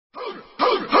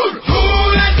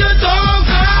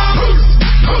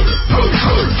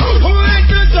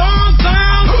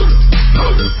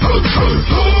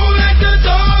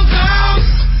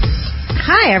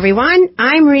everyone.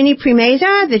 I'm Rini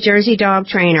Primeza, the Jersey Dog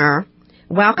Trainer.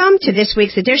 Welcome to this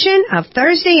week's edition of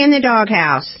Thursday in the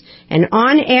Doghouse, an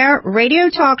on-air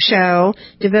radio talk show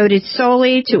devoted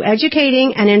solely to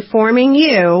educating and informing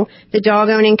you, the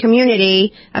dog-owning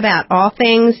community, about all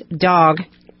things dog.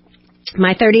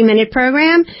 My 30-minute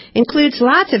program includes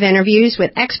lots of interviews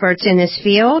with experts in this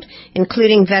field,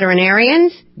 including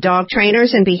veterinarians, dog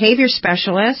trainers and behavior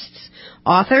specialists,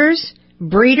 authors,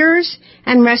 breeders,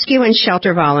 and rescue and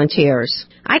shelter volunteers.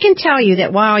 I can tell you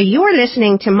that while you're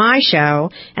listening to my show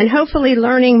and hopefully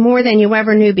learning more than you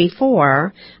ever knew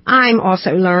before, I'm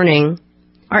also learning.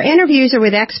 Our interviews are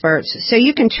with experts, so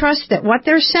you can trust that what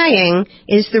they're saying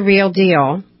is the real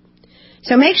deal.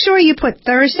 So make sure you put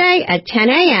Thursday at 10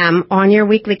 a.m. on your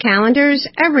weekly calendars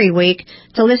every week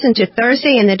to listen to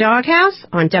Thursday in the Doghouse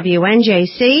on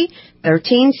WNJC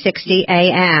 1360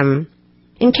 a.m.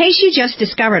 In case you just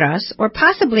discovered us, or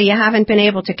possibly you haven't been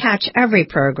able to catch every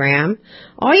program,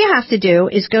 all you have to do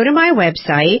is go to my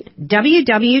website,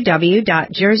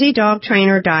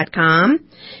 www.jerseydogtrainer.com,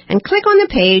 and click on the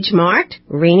page marked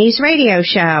Rini's Radio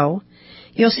Show.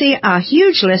 You'll see a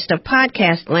huge list of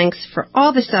podcast links for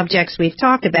all the subjects we've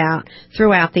talked about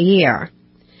throughout the year.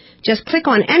 Just click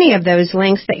on any of those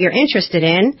links that you're interested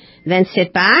in, then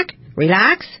sit back,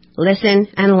 relax, listen,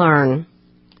 and learn.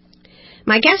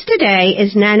 My guest today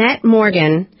is Nanette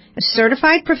Morgan, a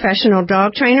certified professional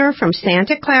dog trainer from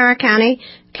Santa Clara County,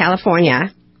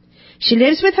 California. She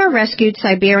lives with her rescued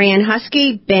Siberian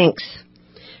Husky, Binks.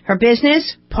 Her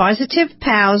business, Positive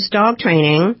Pals Dog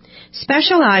Training,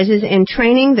 specializes in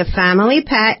training the family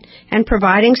pet and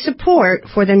providing support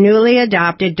for the newly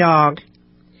adopted dog.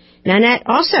 Nanette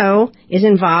also is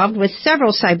involved with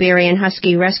several Siberian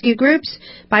Husky rescue groups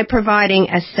by providing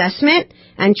assessment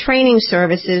and training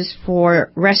services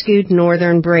for rescued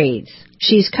northern breeds.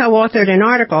 She's co-authored an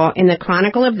article in the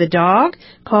Chronicle of the Dog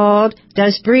called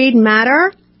Does Breed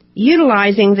Matter?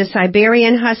 Utilizing the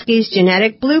Siberian Husky's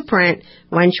genetic blueprint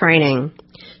when training.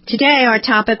 Today our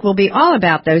topic will be all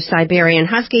about those Siberian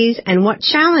Huskies and what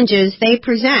challenges they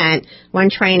present when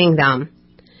training them.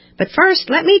 But first,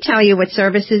 let me tell you what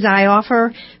services I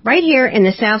offer right here in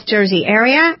the South Jersey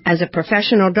area as a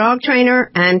professional dog trainer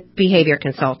and behavior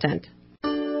consultant.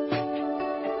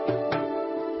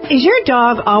 Is your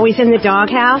dog always in the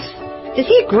doghouse? Does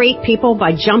he greet people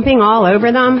by jumping all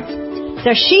over them?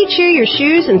 Does she chew your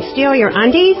shoes and steal your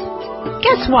undies?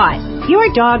 Guess what? Your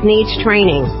dog needs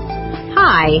training.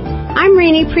 Hi, I'm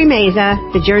Rini Primeza,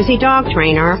 the Jersey Dog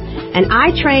Trainer, and I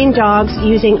train dogs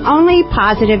using only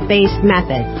positive-based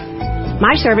methods.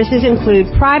 My services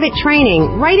include private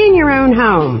training right in your own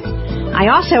home. I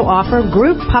also offer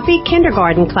group puppy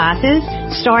kindergarten classes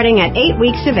starting at 8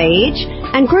 weeks of age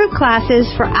and group classes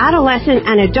for adolescent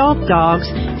and adult dogs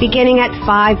beginning at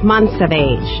 5 months of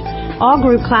age. All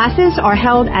group classes are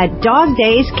held at Dog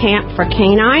Days Camp for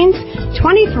Canines,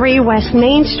 23 West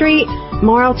Main Street,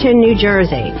 Marlton, New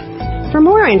Jersey. For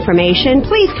more information,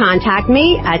 please contact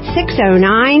me at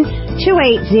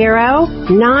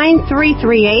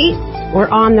 609-280-9338 or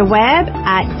on the web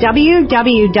at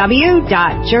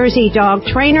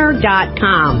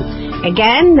www.jerseydogtrainer.com.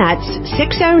 Again, that's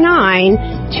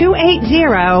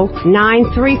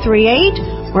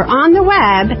 609-280-9338 or on the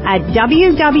web at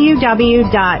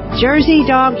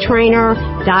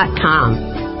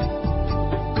www.jerseydogtrainer.com.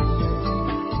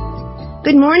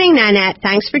 Good morning, Nanette.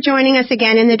 Thanks for joining us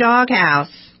again in the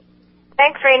Doghouse.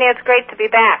 Thanks, Rainey. It's great to be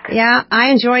back. Yeah, I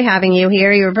enjoy having you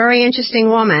here. You're a very interesting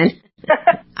woman.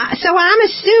 So I'm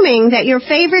assuming that your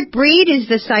favorite breed is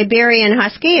the Siberian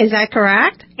Husky. Is that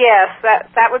correct? Yes,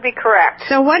 that would be correct.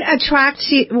 So what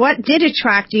did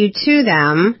attract you to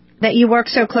them that you work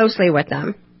so closely with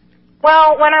them?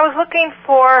 Well, when I was looking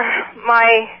for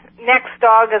my next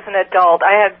dog as an adult,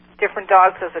 I had different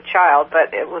dogs as a child,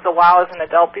 but it was a while as an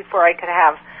adult before I could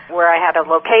have where I had a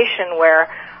location where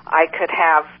I could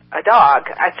have a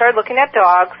dog. I started looking at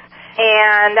dogs,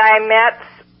 and I met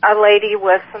a lady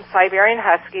with some Siberian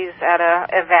Huskies at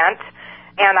an event,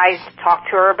 and I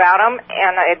talked to her about them,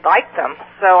 and I liked them.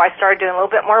 So I started doing a little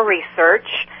bit more research,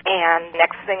 and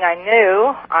next thing I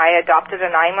knew, I adopted a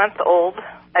 9-month-old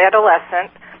adolescent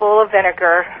full of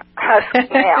vinegar husky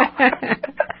male.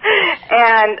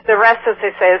 And the rest, as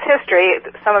they say, is history.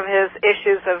 Some of his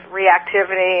issues of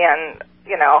reactivity and,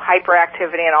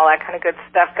 hyperactivity and all that kind of good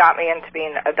stuff got me into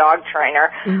being a dog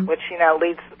trainer, which,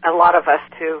 leads a lot of us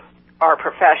to our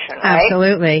profession, right?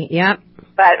 Absolutely, yep.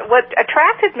 But what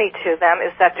attracted me to them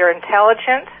is that they're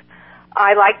intelligent.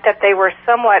 I liked that they were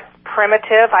somewhat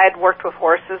primitive. I had worked with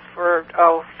horses for,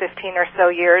 15 or so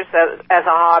years as a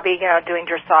hobby, doing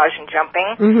dressage and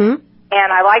jumping. Mm-hmm.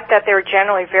 And I like that they're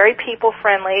generally very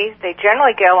people-friendly. They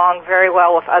generally get along very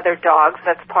well with other dogs.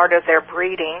 That's part of their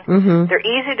breeding. Mm-hmm. They're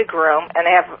easy to groom, and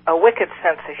they have a wicked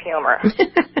sense of humor.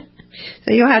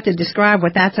 So you'll have to describe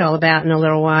what that's all about in a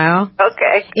little while.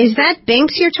 Okay. Is that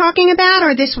Binks you're talking about,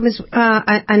 or this was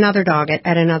another dog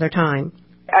at another time?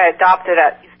 I adopted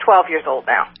he's 12 years old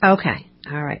now. Okay.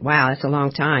 All right. Wow, that's a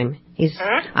long time. He's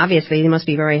obviously, he must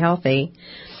be very healthy.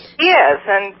 He is,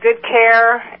 and good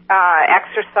care,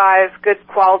 exercise, good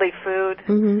quality food,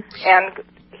 and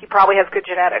he probably has good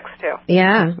genetics, too.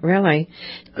 Yeah, really.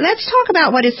 Let's talk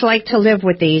about what it's like to live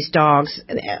with these dogs.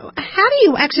 How do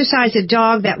you exercise a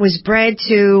dog that was bred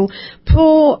to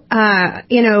pull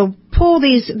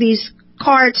these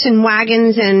carts and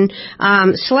wagons and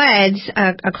sleds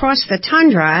across the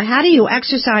tundra? How do you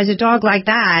exercise a dog like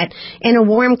that in a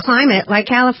warm climate like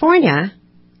California?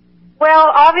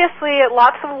 Well, obviously,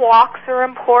 lots of walks are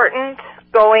important,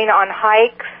 going on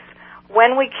hikes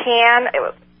when we can.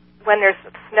 When there's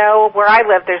snow, where I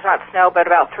live, there's not snow, but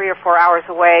about 3 or 4 hours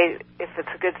away, if it's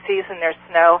a good season, there's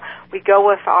snow. We go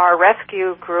with our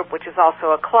rescue group, which is also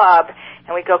a club,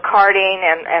 and we go karting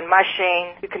and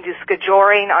mushing. You can do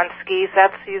skijoring on skis.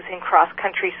 That's using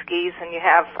cross-country skis, and you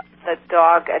have the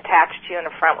dog attached to you in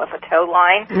the front with a tow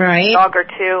line, right? Dog or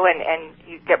two, and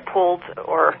you get pulled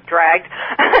or dragged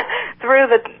through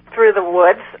the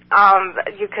woods.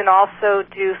 You can also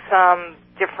do some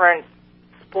different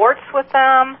sports with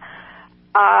them.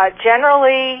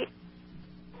 Generally,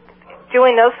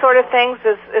 doing those sort of things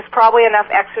is probably enough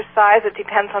exercise. It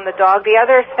depends on the dog. The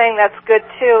other thing that's good,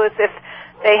 too, is if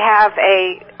they have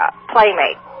a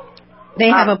playmate. They're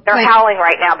howling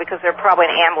right now because they're probably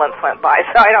an ambulance went by,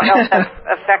 so I don't know if that's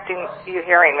affecting you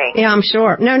hearing me. Yeah, I'm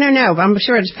sure. No. I'm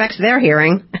sure it affects their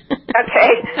hearing.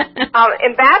 Okay.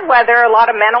 In bad weather, a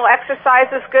lot of mental exercise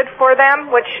is good for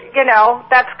them, which,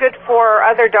 that's good for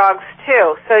other dogs,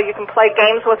 too. So you can play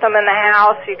games with them in the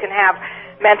house. You can have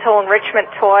mental enrichment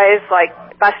toys like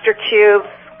Buster Cubes,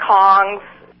 Kongs,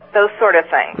 those sort of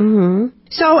things. Mm-hmm.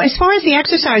 So as far as the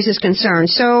exercise is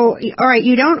concerned, all right,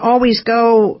 you don't always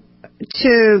go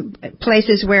to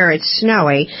places where it's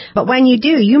snowy, but when you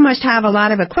do, you must have a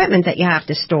lot of equipment that you have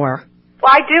to store.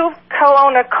 Well, I do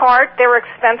co-own a cart. They're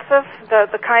expensive.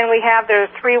 The kind we have, they're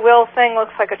a 3-wheel thing,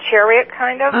 looks like a chariot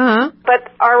kind of. Uh-huh. But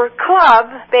our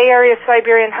club, Bay Area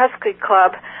Siberian Husky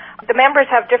Club, the members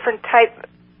have different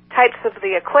types of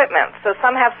the equipment. So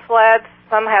some have sleds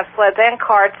and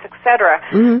carts, etc.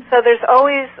 Mm-hmm. So there's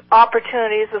always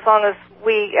opportunities, as long as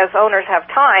we as owners have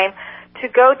time, to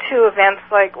go to events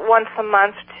like once a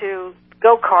month to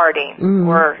go karting,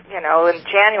 or, in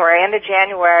January, end of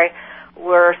January,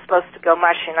 we're supposed to go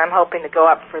mushing. I'm hoping to go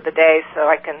up for the day so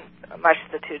I can mush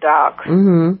the 2 dogs.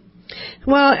 Mm-hmm.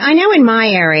 Well, I know in my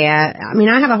area,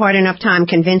 I have a hard enough time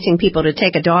convincing people to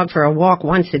take a dog for a walk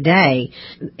once a day.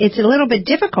 It's a little bit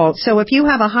difficult. So if you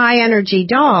have a high-energy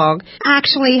dog,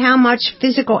 actually how much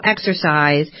physical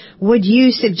exercise would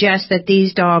you suggest that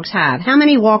these dogs have? How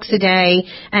many walks a day,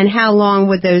 and how long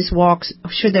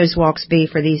should those walks be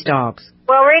for these dogs?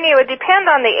 Well, Rainey, it would depend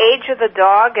on the age of the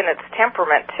dog and its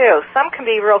temperament, too. Some can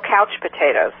be real couch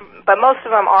potatoes, but most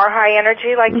of them are high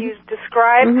energy, like you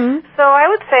described. Mm-hmm. So I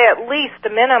would say at least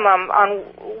a minimum on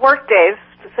work days,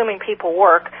 assuming people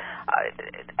work,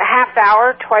 a half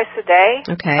hour twice a day,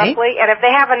 roughly. And if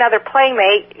they have another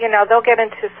playmate, they'll get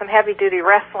into some heavy-duty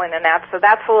wrestling and that, so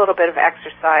that's a little bit of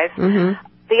exercise. Mm-hmm.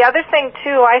 The other thing,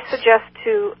 too, I suggest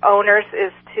to owners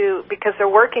is to, because they're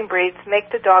working breeds,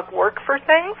 make the dog work for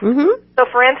things. Mm-hmm. So,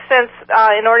 for instance,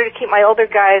 in order to keep my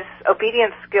older guy's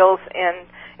obedience skills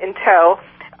in tow,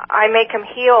 I make him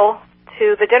heel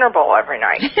to the dinner bowl every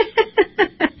night.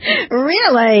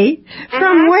 Really? Mm-hmm.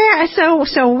 From where?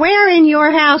 So where in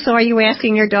your house are you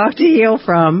asking your dog to heel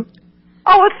from?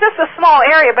 Oh, it's just a small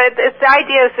area, but it's the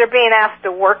idea is they're being asked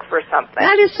to work for something.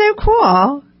 That is so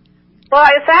cool. Well,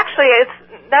 it's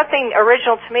nothing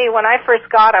original to me. When I first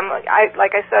got him,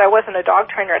 like I said, I wasn't a dog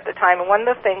trainer at the time, and one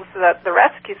of the things that the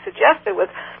rescue suggested was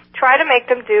try to make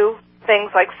them do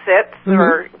things like sits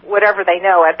or whatever they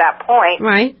know at that point,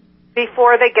 right,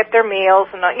 before they get their meals,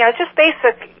 and just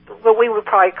basic, what we would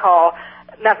probably call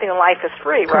nothing in life is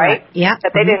free, right? Yeah.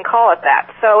 But they didn't call it that.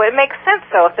 So it makes sense,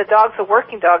 though. If the dog's a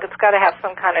working dog, it's got to have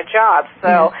some kind of job.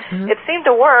 So it seemed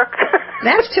to work.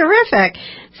 That's terrific.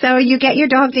 So you get your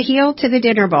dog to heel to the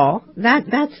dinner bowl.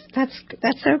 That's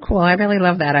so cool. I really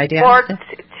love that idea. Or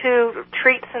to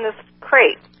treats in his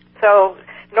crate. So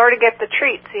in order to get the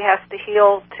treats, he has to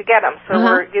heel to get them. So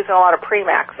we're using a lot of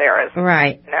Premax there.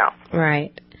 Right.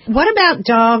 Right. What about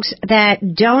dogs that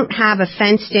don't have a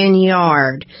fenced-in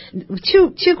yard?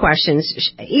 Two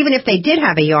questions. Even if they did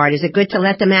have a yard, is it good to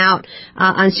let them out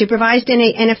unsupervised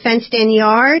in a fenced-in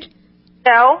yard?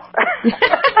 No.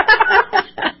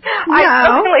 I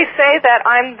openly say that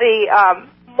I'm the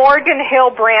Morgan Hill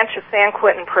branch of San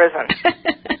Quentin Prison.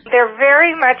 They're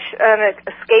very much an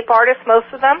escape artist,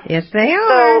 most of them. Yes, they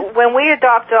are. So when we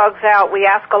adopt dogs out, we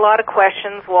ask a lot of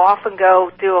questions. We'll often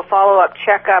go do a follow-up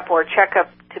checkup or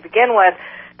checkup to begin with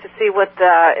to see what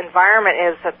the environment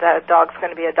is that the dog's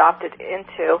going to be adopted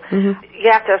into. Mm-hmm.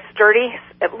 You have to have sturdy,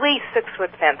 at least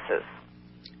 6-foot fences.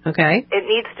 Okay. It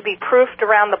needs to be proofed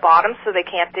around the bottom so they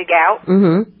can't dig out.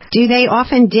 Mm-hmm. Do they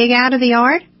often dig out of the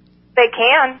yard? They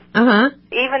can. Uh-huh.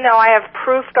 Even though I have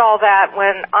proofed all that,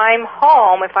 when I'm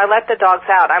home, if I let the dogs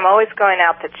out, I'm always going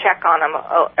out to check on them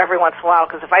every once in a while,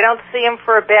 because if I don't see them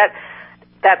for a bit,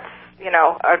 that's,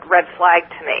 a red flag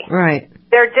to me. Right.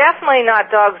 They're definitely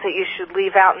not dogs that you should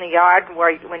leave out in the yard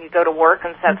when you go to work,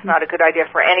 and that's not a good idea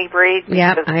for any breed.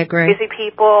 Yeah, I agree. Busy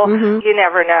people, you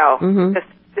never know. Mm-hmm.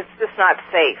 It's just not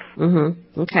safe.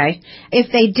 Mm-hmm. Okay.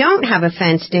 If they don't have a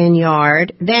fenced-in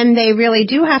yard, then they really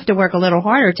do have to work a little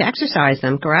harder to exercise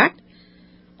them, correct?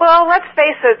 Well, let's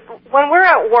face it, when we're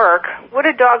at work, what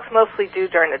do dogs mostly do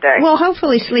during the day? Well,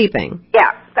 hopefully sleeping.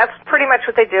 Yeah, that's pretty much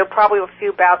what they do, probably a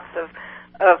few bouts of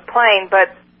playing, but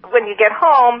when you get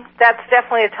home, that's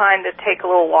definitely a time to take a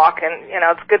little walk, and,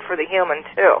 it's good for the human,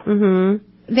 too.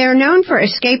 Mm-hmm. They're known for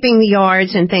escaping the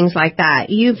yards and things like that.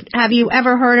 Have you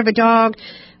ever heard of a dog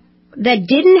that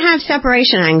didn't have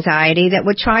separation anxiety that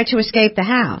would try to escape the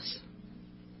house?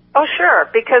 Oh, sure,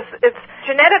 because it's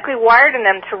genetically wired in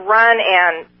them to run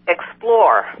and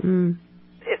explore. Mm.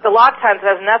 A lot of times it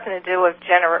has nothing to do with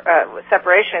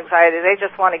separation anxiety. They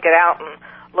just want to get out and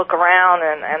look around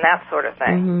and that sort of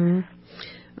thing.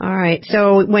 Mm-hmm. All right.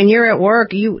 So when you're at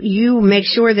work, you make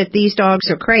sure that these dogs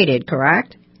are crated,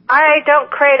 correct? I don't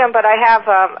crate them, but I have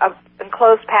a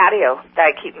enclosed patio that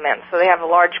I keep them in, so they have a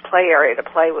large play area to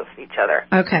play with each other.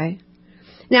 Okay.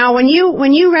 Now, when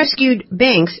you rescued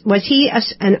Binks, was he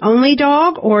an only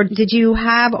dog, or did you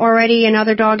have already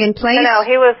another dog in place? No,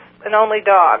 he was an only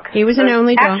dog. He was an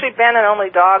only dog. Actually been an only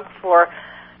dog for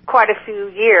quite a few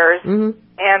years,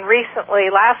 and recently,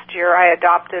 last year, I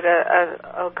adopted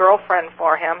a girlfriend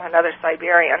for him, another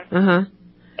Siberian,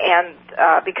 and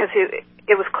because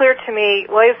it was clear to me,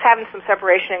 well, he was having some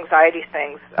separation anxiety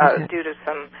things due to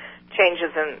some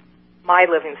changes in my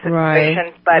living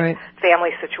situation,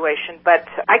 family situation. But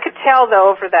I could tell,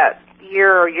 though, over that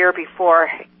year or year before,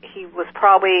 he was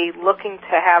probably looking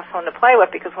to have someone to play with,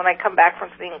 because when I come back from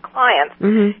seeing clients,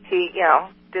 he,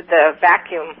 did the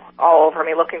vacuum all over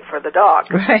me looking for the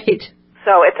dog. Right.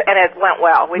 So it went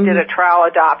well. We did a trial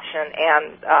adoption,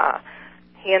 and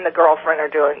he and the girlfriend are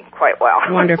doing quite well.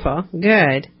 Wonderful.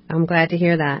 Good. I'm glad to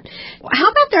hear that.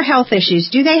 How about their health issues?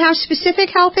 Do they have specific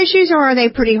health issues, or are they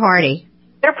pretty hardy?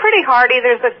 They're pretty hardy.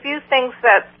 There's a few things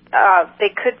that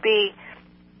they could be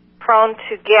prone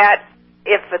to get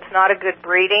if it's not a good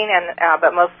breeding, and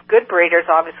but most good breeders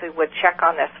obviously would check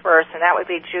on this first, and that would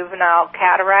be juvenile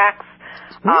cataracts,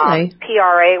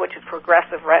 PRA, which is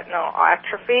progressive retinal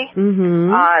atrophy.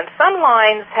 And some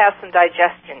lines have some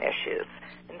digestion issues.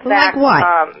 In fact, like what?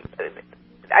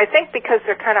 I think because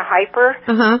they're kind of hyper,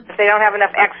 if they don't have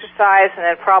enough exercise, and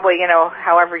then probably,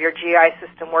 however your GI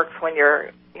system works when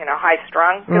you're,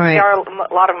 high-strung, because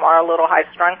a lot of them are a little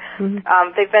high-strung.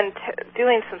 They've been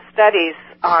doing some studies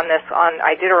on this on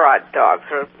Iditarod dogs,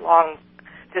 or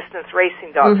long-distance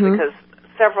racing dogs, because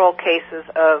several cases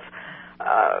of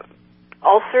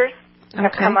ulcers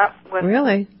have come up with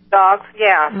dogs.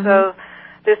 Yeah, so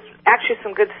there's actually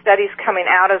some good studies coming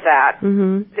out of that.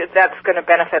 That's going to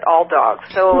benefit all dogs.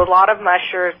 So a lot of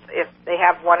mushers, if they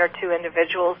have one or two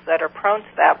individuals that are prone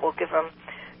to that, will give them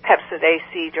Pepsid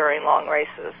AC during long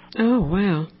races. Oh,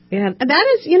 wow. Yeah, that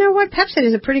is, Pepsid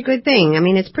is a pretty good thing. I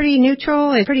mean, it's pretty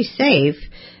neutral and pretty safe.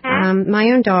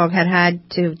 My own dog had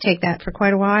to take that for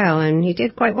quite a while, and he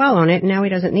did quite well on it, and now he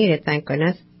doesn't need it, thank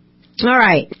goodness. All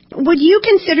right. Would you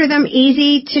consider them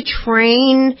easy to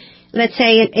train, let's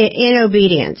say, in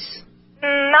obedience?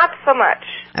 Not so much.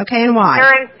 Okay, and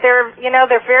why? They're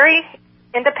very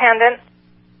independent.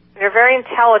 They're very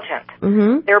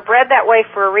intelligent. They're bred that way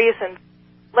for a reason.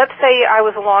 Let's say I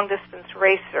was a long-distance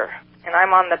racer, and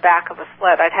I'm on the back of a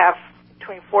sled. I'd have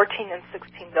between 14 and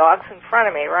 16 dogs in front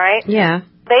of me, right? Yeah.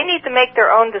 They need to make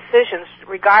their own decisions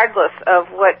regardless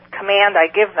of what command I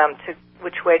give them to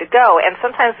which way to go. And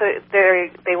sometimes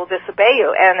they will disobey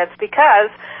you, and it's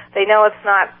because they know it's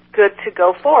not good to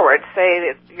go forward. Say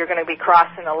that you're going to be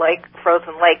crossing a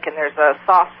frozen lake, and there's a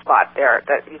soft spot there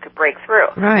that you could break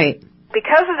through. Right.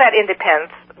 Because of that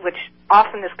independence, which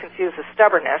often is confused as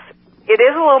stubbornness. It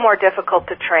is a little more difficult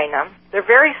to train them. They're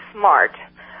very smart.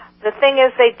 The thing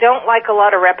is they don't like a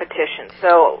lot of repetition.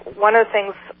 So one of the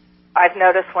things I've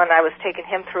noticed when I was taking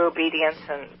him through obedience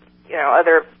and,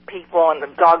 other people and the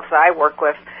dogs that I work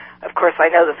with, of course I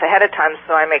know this ahead of time,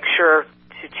 so I make sure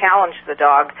to challenge the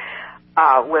dog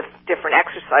with different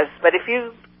exercises. But if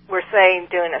you were saying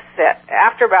doing a sit,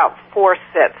 after about 4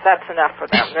 sits, that's enough for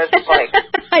them. They're just like,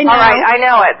 I know. All right, I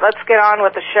know it. Let's get on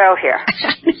with the show here.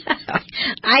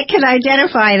 I can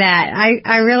identify that.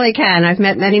 I really can. I've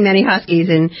met many, many Huskies,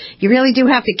 and you really do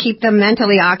have to keep them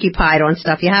mentally occupied on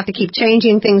stuff. You have to keep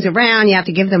changing things around. You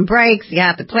have to give them breaks. You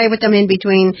have to play with them in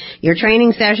between your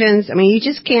training sessions. I mean, you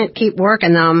just can't keep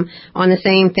working them on the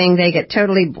same thing. They get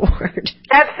totally bored.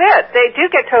 That's it. They do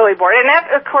get totally bored. And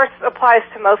that, of course, applies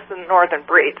to most of the northern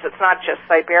breeds. It's not just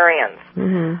Siberians.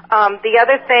 Mm-hmm. The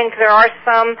other thing, there are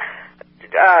some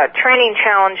training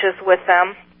challenges with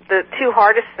them. The 2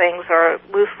 hardest things are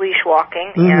loose leash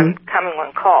walking and coming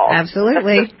when called.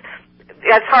 Absolutely.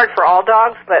 That's hard for all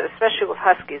dogs, but especially with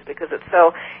Huskies because it's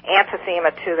so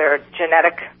antithema to their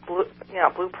genetic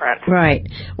blueprint. Right.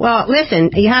 Well, listen,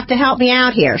 you have to help me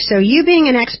out here. So you being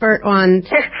an expert on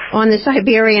the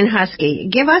Siberian Husky,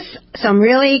 give us some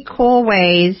really cool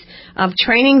ways of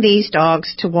training these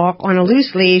dogs to walk on a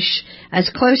loose leash as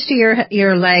close to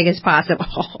your leg as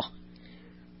possible.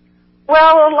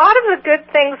 Well, a lot of the good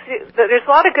things, there's a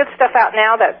lot of good stuff out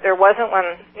now that there wasn't when,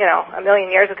 a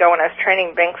million years ago when I was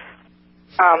training Binks.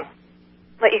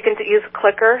 That you can use a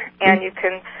clicker and you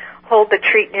can hold the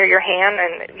treat near your hand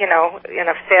and, in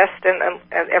a fist and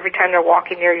every time they're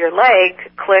walking near your leg,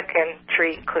 click and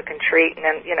treat, and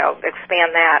then,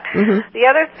 expand that. Mm-hmm. The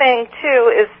other thing,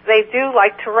 too, is they do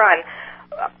like to run.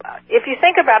 If you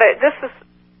think about it,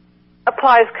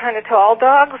 applies kind of to all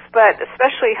dogs, but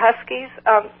especially Huskies.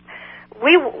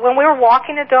 When we were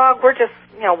walking a dog, we're just,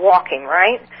 walking,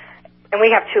 right? And we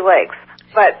have 2 legs.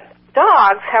 But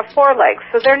dogs have 4 legs,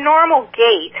 so their normal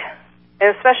gait,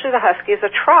 and especially the Husky, is a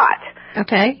trot.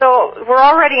 Okay. So we're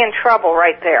already in trouble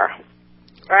right there,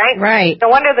 right? Right. No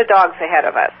wonder the dog's ahead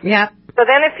of us. Yep. So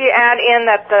then if you add in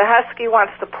that the Husky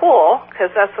wants to pull, because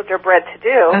that's what they're bred to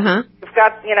do, you've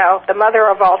got, the mother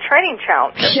of all training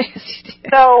challenges.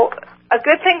 Yes. So a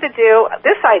good thing to do,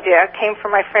 this idea came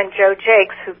from my friend Joe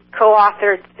Jakes, who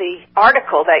co-authored the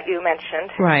article that you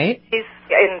mentioned. Right. He's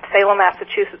in Salem,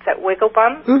 Massachusetts at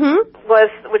Wigglebum. Mm-hmm.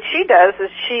 What she does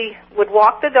is she would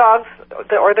walk the dogs,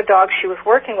 or the dog she was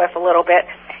working with a little bit,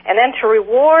 and then to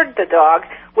reward the dog,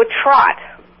 would trot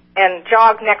and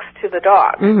jog next to the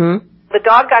dog. Mm-hmm. The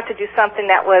dog got to do something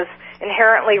that was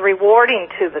inherently rewarding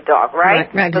to the dog,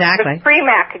 right? Right, exactly. So there's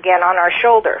Premack again on our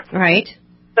shoulder. Right.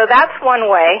 So that's one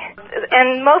way.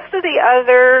 And most of the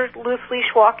other loose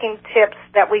leash walking tips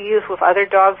that we use with other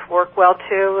dogs work well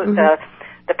too. Mm-hmm.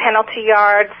 The penalty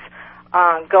yards,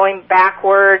 going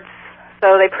backwards.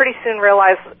 So they pretty soon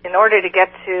realize in order to get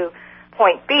to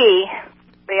point B,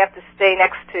 they have to stay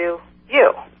next to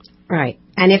you. Right.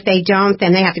 And if they don't,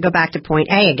 then they have to go back to point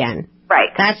A again. Right.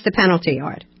 That's the penalty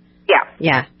yard. Yeah.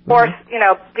 Yeah. Or,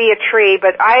 be a tree.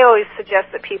 But I always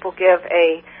suggest that people give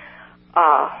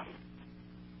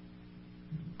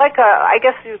I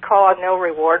guess you'd call a no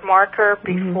reward marker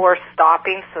before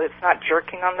stopping, so it's not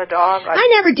jerking on the dog. I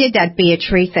never did that be a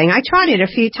tree thing. I tried it a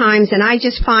few times, and I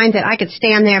just find that I could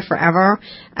stand there forever,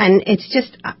 and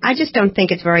I just don't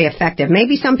think it's very effective.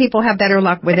 Maybe some people have better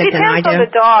luck with it than I do. It depends on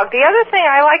the dog. The other thing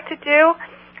I like to do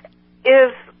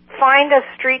is find a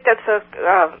street that's a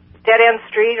dead-end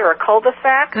street or a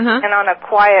cul-de-sac, and on a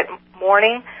quiet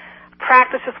morning,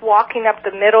 practice just walking up the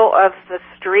middle of the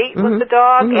street with the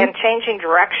dog and changing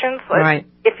directions. Right.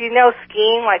 If you know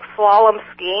skiing, like slalom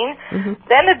skiing,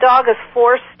 then the dog is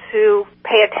forced to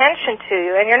pay attention to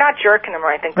you, and you're not jerking them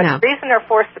or anything, but the reason they're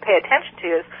forced to pay attention to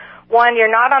you is, one, you're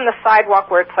not on the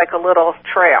sidewalk where it's like a little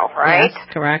trail, right?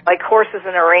 Yes, correct. Like horses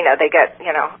in arena, they get,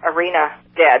 arena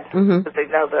dead because they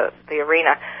know the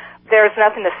arena. There's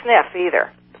nothing to sniff either.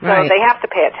 So they have to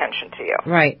pay attention to you.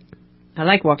 Right. I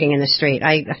like walking in the street.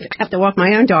 I have to walk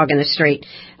my own dog in the street.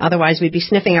 Otherwise, we'd be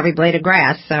sniffing every blade of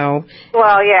grass, so...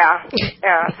 Well, yeah.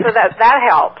 So that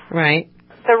helps. Right.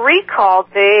 The recall,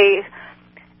 they're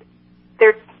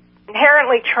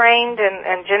inherently trained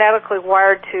and genetically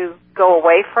wired to go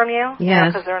away from you.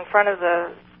 Yes. Because they're in front of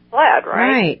the sled,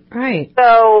 right? Right.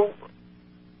 So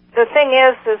the thing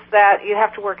is that you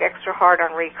have to work extra hard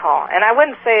on recall. And I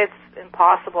wouldn't say it's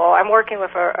impossible. I'm working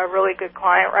with a really good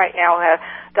client right now who has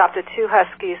adopted 2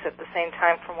 Huskies at the same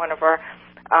time from one of our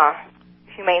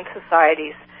humane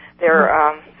societies. They're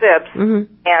Sibs,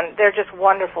 and they're just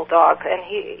wonderful dogs. And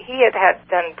he had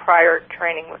done prior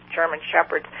training with German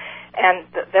Shepherds, And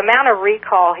the amount of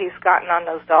recall he's gotten on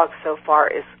those dogs so far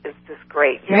is just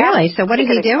great. Really? So what is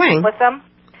he doing? With them.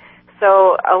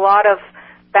 So a lot of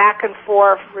back and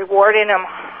forth, rewarding them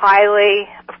highly,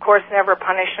 of course never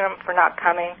punishing them for not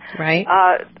coming. Right.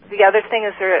 The other thing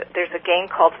is there's a game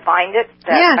called Find It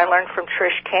that I learned from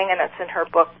Trish King, and it's in her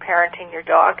book, Parenting Your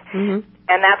Dog. Mm-hmm.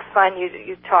 And that's fun.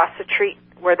 You toss a treat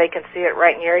where they can see it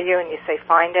right near you, and you say,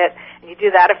 find it. And you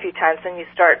do that a few times, and you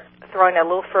start throwing it a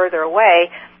little further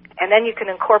away, and then you can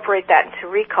incorporate that into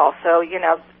recall. So, you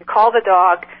call the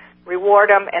dog, reward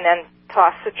him, and then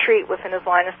toss a treat within his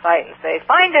line of sight and say,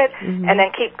 find it, and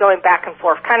then keep going back and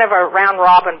forth, kind of a round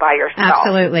robin by yourself.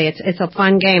 Absolutely. It's a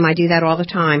fun game. I do that all the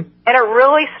time. And it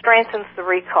really strengthens the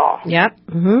recall. Yep.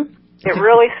 Mm-hmm. It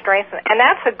really strengthens, and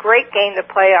that's a great game to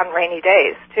play on rainy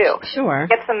days, too. Sure.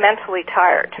 Gets them mentally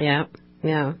tired. Yep.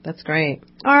 Yeah, that's great.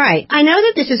 All right. I know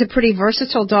that this is a pretty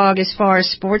versatile dog as far as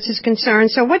sports is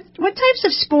concerned. So what types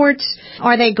of sports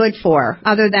are they good for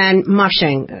other than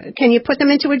mushing? Can you put them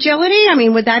into agility? I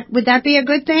mean, would that be a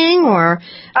good thing or?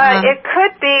 It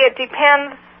could be. It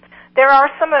depends. There are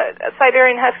some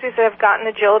Siberian Huskies that have gotten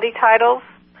agility titles.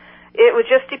 It would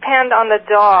just depend on the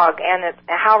dog and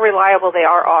how reliable they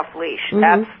are off leash. Mm-hmm.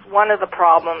 That's one of the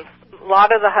problems. A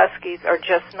lot of the Huskies are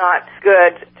just not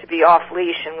good to be off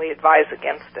leash, and we advise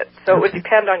against it. So it would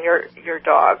depend on your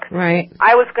dog. Right.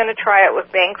 I was going to try it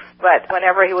with Banks, but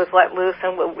whenever he was let loose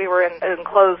and we were in an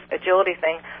enclosed agility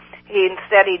thing, he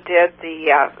did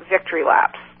the victory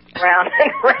laps. Round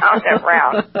and round and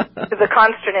round, to the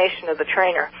consternation of the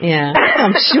trainer. Yeah,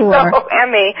 I'm sure.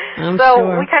 And me.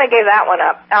 We kind of gave that one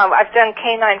up. I've done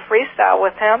canine freestyle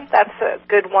with him. That's a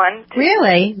good one.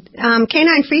 Really?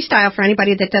 Canine freestyle, for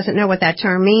anybody that doesn't know what that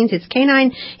term means,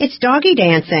 it's doggy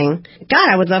dancing.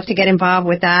 God, I would love to get involved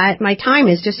with that. My time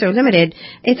is just so limited.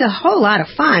 It's a whole lot of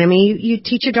fun. I mean, you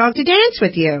teach a dog to dance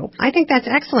with you. I think that's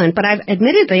excellent, but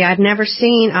I've never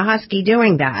seen a husky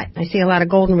doing that. I see a lot of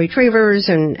golden retrievers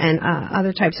and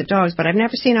other types of dogs, but I've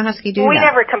never seen a husky do that. We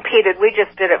never competed. We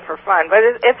just did it for fun. But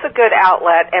it's a good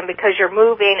outlet, and because you're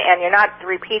moving and you're not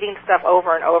repeating stuff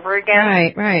over and over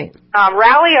again. Right.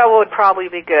 Rallyo would probably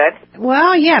be good.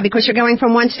 Well, yeah, because you're going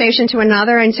from one station to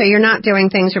another, and so you're not doing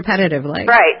things repetitively.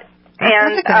 Right.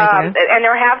 That's a good idea. And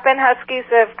there have been Huskies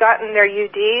that have gotten their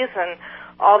UDs and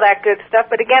all that good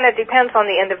stuff. But again, it depends on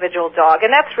the individual dog.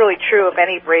 And that's really true of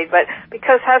any breed. But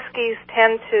because Huskies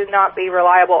tend to not be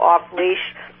reliable off leash,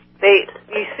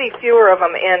 you see fewer of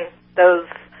them in those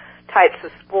types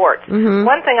of sports. Mm-hmm.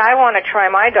 One thing I want to try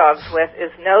my dogs with is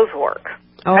nose work.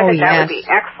 Oh, I think that would be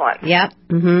excellent. Yep.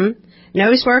 Mm-hmm.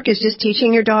 Nose work is just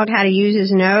teaching your dog how to use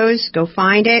his nose, go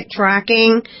find it,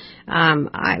 tracking.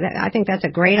 I think that's a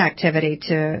great activity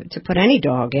to put any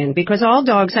dog in, because all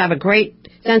dogs have a great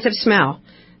sense of smell.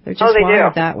 They're just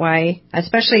wired that way,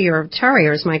 especially your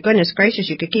terriers. My goodness gracious,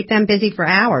 you could keep them busy for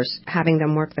hours having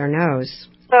them work their nose.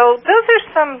 So those are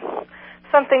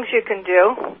some things you can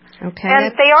do. Okay.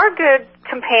 And they are good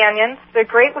companions. They're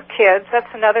great with kids.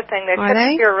 That's another thing.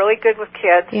 They're really good with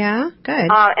kids. Yeah, good.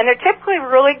 And they're typically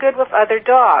really good with other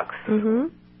dogs.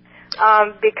 Mm-hmm.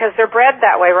 Because they're bred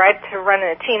that way, right, to run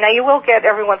in a team. Now, you will get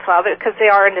every once in a while, because they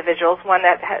are individuals, one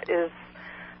that is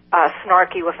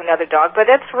snarky with another dog. But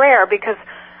it's rare, because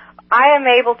I am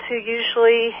able to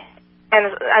usually, and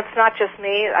it's not just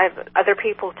me, I have other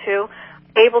people too,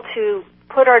 able to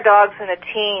put our dogs in a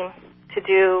team to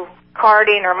do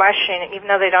carding or mushing, even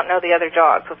though they don't know the other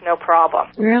dogs, with no problem.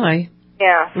 Really?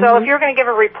 Yeah. So if you're going to give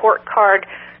a report card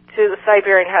to the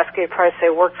Siberian Husky, I'd probably say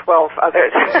works well with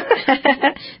others.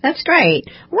 That's great.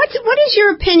 What is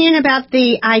your opinion about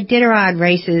the Iditarod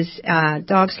races,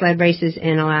 dog sled races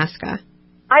in Alaska?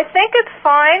 I think it's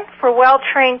fine for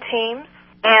well-trained teams.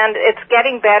 And it's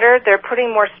getting better. They're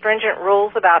putting more stringent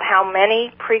rules about how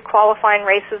many pre-qualifying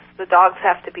races the dogs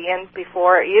have to be in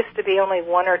before. It used to be only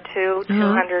one or two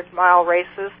 200-mile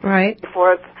races. Right.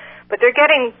 Before, but they're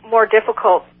getting more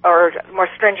difficult, or more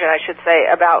stringent, I should say,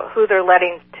 about who they're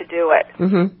letting to do it.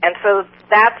 Mm-hmm. And so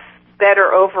that's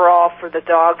better overall for the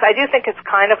dogs. I do think it's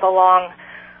kind of a long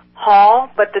haul,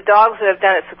 but the dogs that have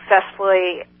done it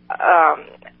successfully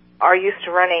are used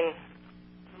to running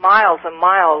miles and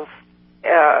miles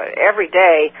every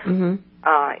day,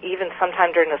 even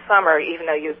sometime during the summer, even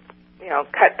though you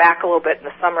cut back a little bit in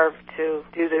the summer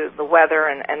due to the weather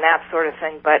and that sort of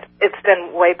thing. But it's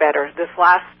been way better. This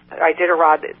last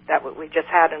Iditarod that we just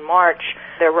had in March,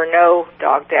 there were no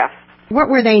dog deaths. What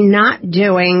were they not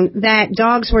doing that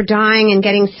dogs were dying and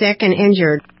getting sick and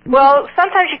injured? Well,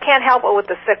 sometimes you can't help it with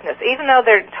the sickness, even though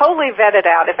they're totally vetted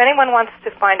out. If anyone wants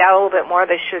to find out a little bit more,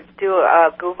 they should do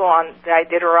a Google on the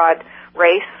Iditarod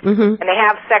race, and they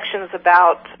have sections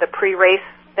about the pre-race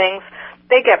things.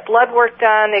 they get blood work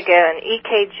done, they get an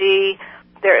EKG.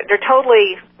 They're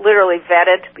totally, literally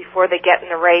vetted before they get in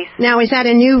the race. Now, is that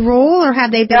a new rule, or have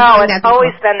they been doing that before? No, it's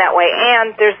always been that way.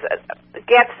 And there's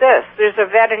a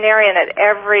veterinarian at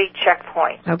every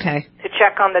checkpoint. Okay. To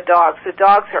check on the dogs. The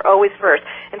dogs are always first.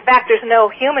 In fact, there's no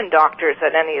human doctors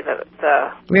at any of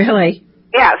the Really?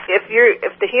 Yes, if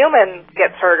the human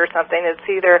gets hurt or something, it's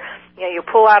either you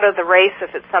pull out of the race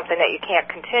if it's something that you can't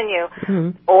continue,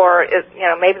 or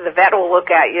maybe the vet will look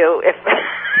at you if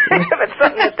if it's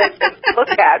something that they can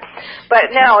look at.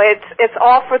 But no, it's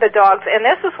all for the dogs, and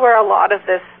this is where a lot of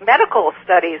this medical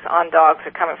studies on dogs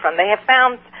are coming from. They have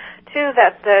found too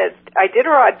that the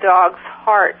Iditarod dog's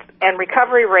heart and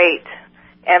recovery rate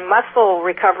and muscle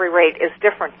recovery rate is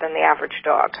different than the average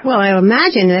dog. Well, I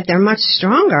imagine that they're much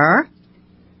stronger.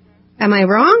 Am I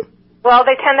wrong? Well,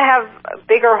 they tend to have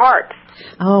bigger hearts.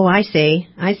 Oh, I see.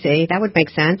 That would make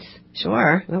sense.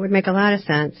 Sure. That would make a lot of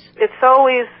sense. It's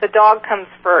always the dog comes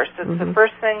first. It's the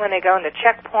first thing when they go into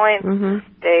checkpoint.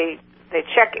 They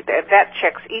check, the vet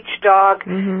checks each dog.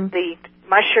 The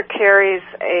musher carries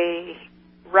a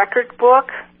record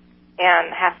book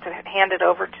and has to hand it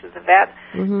over to the vet.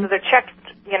 So they're checked,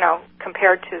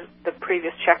 compared to the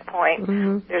previous checkpoint.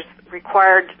 There's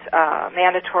required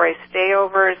mandatory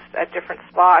stayovers at different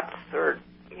spots, or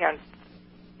 2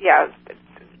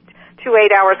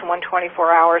 8 hours and 1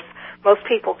 24 hours. Most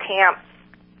people camp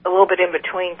a little bit in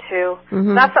between too.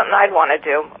 Not something I'd want to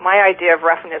do. My idea of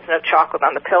roughing is no chocolate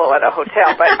on the pillow at a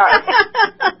hotel, but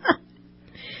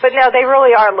no, they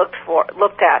really are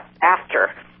looked at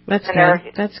after. That's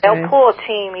good. They'll pull a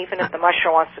team even if the musher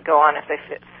wants to go on if they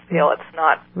feel it's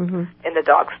not in the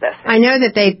dog's best interest. I know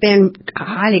that they've been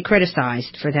highly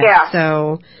criticized for that. Yeah.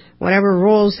 So whatever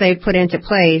rules they put into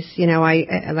place, I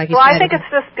think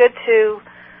it's just good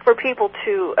for people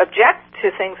to object to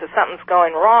things if something's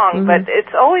going wrong, but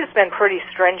it's always been pretty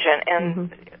stringent,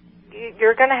 and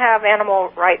you're going to have animal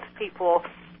rights people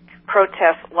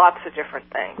protest lots of different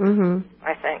things,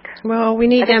 I think. Well, we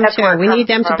need them too. We need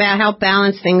them to help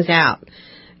balance things out.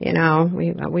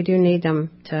 We do need them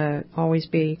to always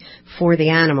be for the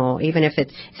animal, even if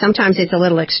sometimes it's a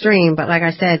little extreme, but like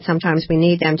I said, sometimes we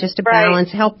need them just to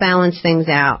help balance things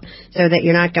out so that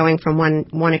you're not going from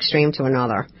one extreme to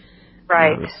another.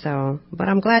 Right. But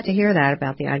I'm glad to hear that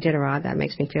about the Iditarod. That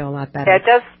makes me feel a lot better. Yeah, it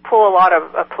does pull a lot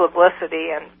of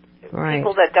publicity, and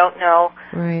people that don't know,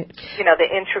 the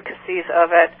intricacies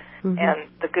of it and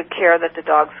the good care that the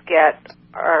dogs get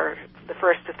are the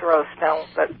first to throw a stone.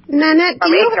 But Nanette, do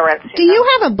you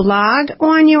have a blog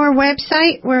on your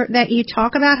website that you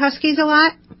talk about Huskies a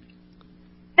lot?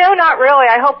 No, not really.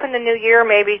 I hope in the new year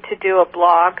maybe to do a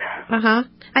blog.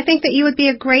 I think that you would be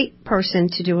a great person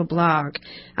to do a blog.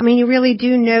 I mean, you really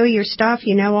do know your stuff.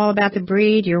 You know all about the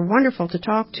breed. You're wonderful to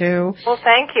talk to. Well,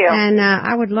 thank you. And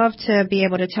I would love to be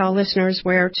able to tell listeners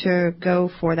where to go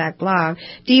for that blog.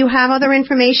 Do you have other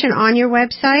information on your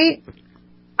website?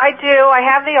 I do. I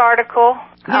have the article.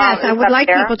 Yes, I would like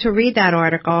people to read that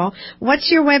article.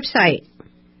 What's your website?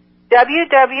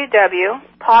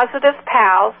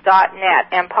 www.positivepals.net,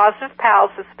 and Positive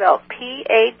Pals is spelled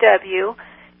PAWSITIVEPALS,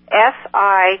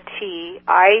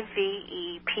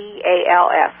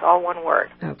 all one word.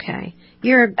 Okay.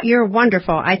 You're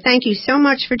wonderful. I thank you so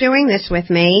much for doing this with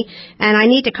me, and I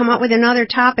need to come up with another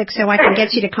topic so I can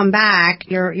get you to come back.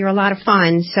 You're a lot of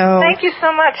fun. So thank you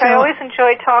so much. I always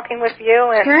enjoy talking with you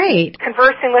and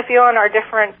conversing with you on our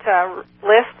different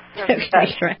lists and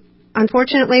such. Right.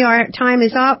 Unfortunately, our time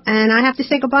is up, and I have to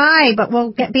say goodbye, but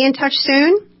we'll be in touch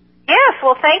soon. Yes,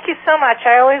 well, thank you so much.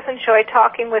 I always enjoy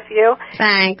talking with you.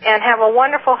 Thanks. And have a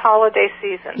wonderful holiday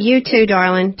season. You too,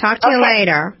 darling. Talk to you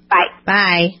later. Bye.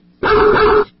 Bye.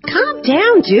 Calm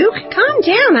down, Duke. Calm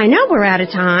down. I know we're out of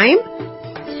time.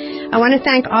 I want to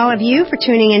thank all of you for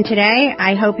tuning in today.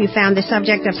 I hope you found the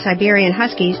subject of Siberian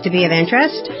Huskies to be of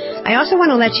interest. I also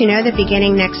want to let you know that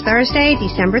beginning next Thursday,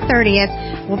 December 30th,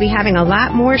 we'll be having a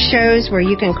lot more shows where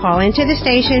you can call into the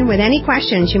station with any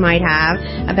questions you might have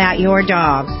about your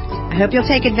dogs. I hope you'll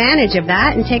take advantage of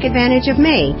that and take advantage of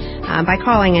me by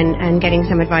calling and getting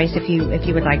some advice if you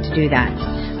would like to do that.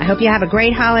 I hope you have a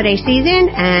great holiday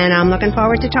season, and I'm looking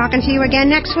forward to talking to you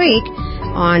again next week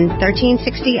on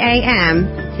 1360 AM.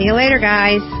 See you later,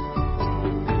 guys.